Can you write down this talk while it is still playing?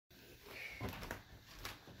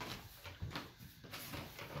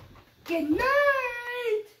Good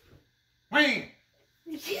night. Wait.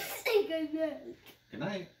 You say good night. Good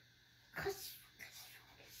night.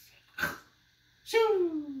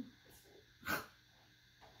 Shoo.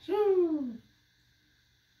 Shoo.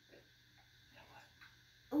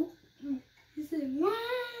 Oh, he said, wah.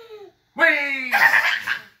 Wait.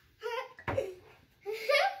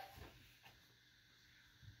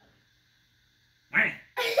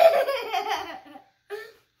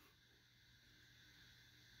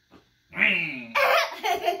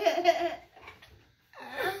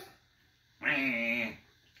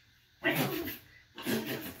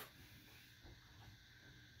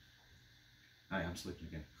 Hi, I'm sleeping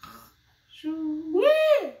again.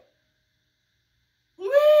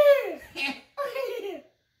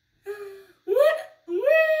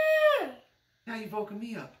 Now you've woken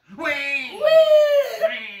me up.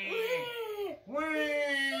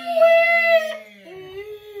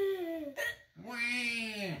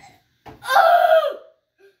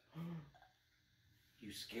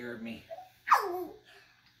 You scared me.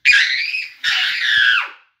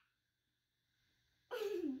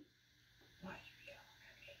 Why are you yelling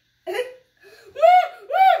at me?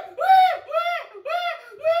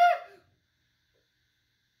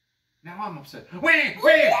 Now I'm upset. Where?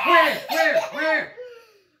 Why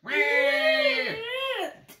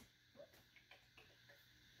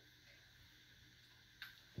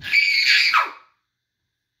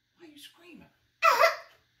are you screaming?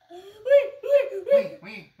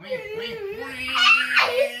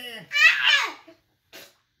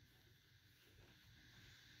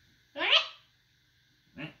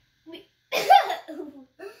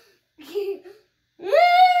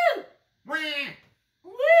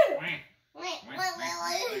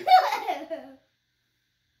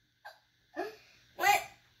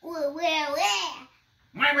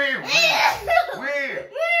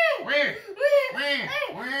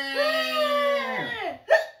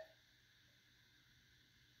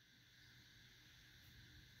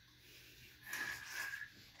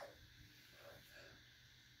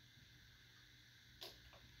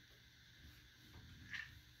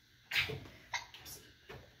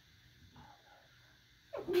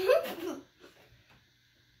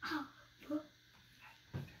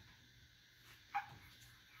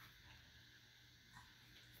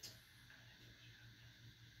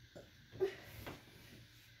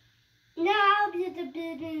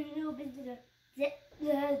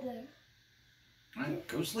 Alright,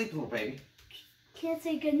 go sleep, little baby. Can't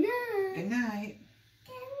say good night. Good night.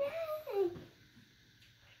 Good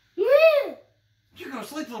night. You go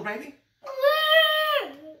sleep, little baby.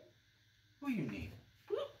 What do you need?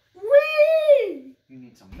 You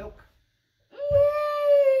need some milk.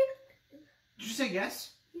 Did you say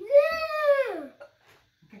yes? Yeah.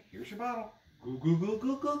 Okay, here's your bottle. Go, go, go,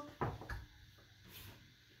 go, go.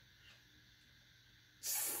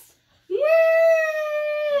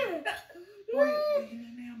 What do you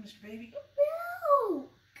need now, Mr. Baby?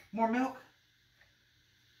 Milk. More milk?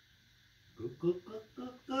 Go, go, go, go,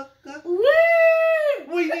 go, go.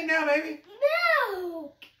 What do you need now, baby?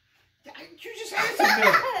 Milk. You just had some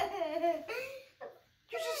milk.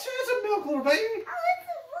 You just had some milk, little baby.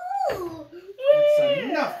 That's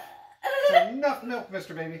enough. That's enough milk,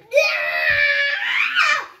 Mr. Baby.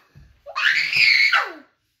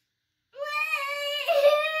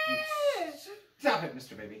 Stop it,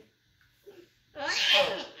 Mr. Baby.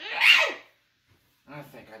 I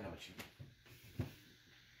think I know what you mean.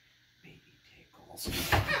 Baby tickles. You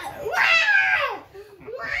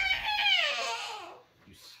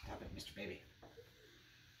stop it, Mr. Baby.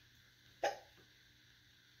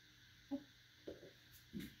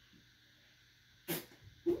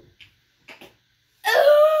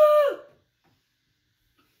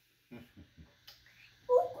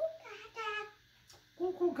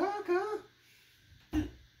 Cuckoo gaga.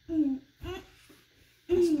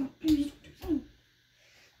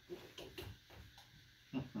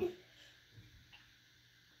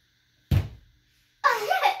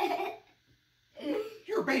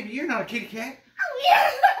 You're a baby. You're not a kitty cat.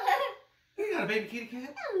 You're not a baby kitty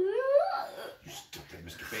cat. You stop it,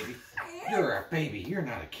 Mr. Baby. You're a baby. You're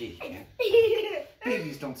not a kitty cat.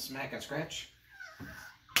 Babies don't smack and scratch.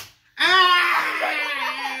 Ah!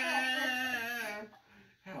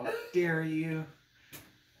 How dare you?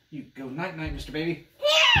 You go night-night, Mr. Baby.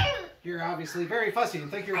 You're obviously very fussy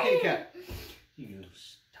and think you're a kitty cat. You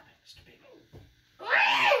stop it, Mr. Baby.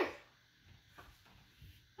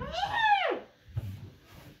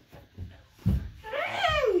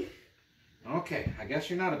 Okay, I guess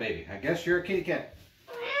you're not a baby. I guess you're a kitty cat.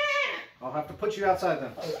 I'll have to put you outside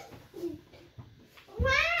then.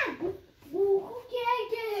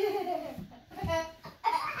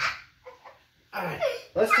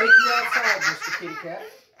 Let's take you outside, Mr. Kitty Cat.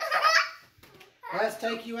 Let's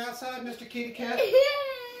take you outside, Mr. Kitty Cat.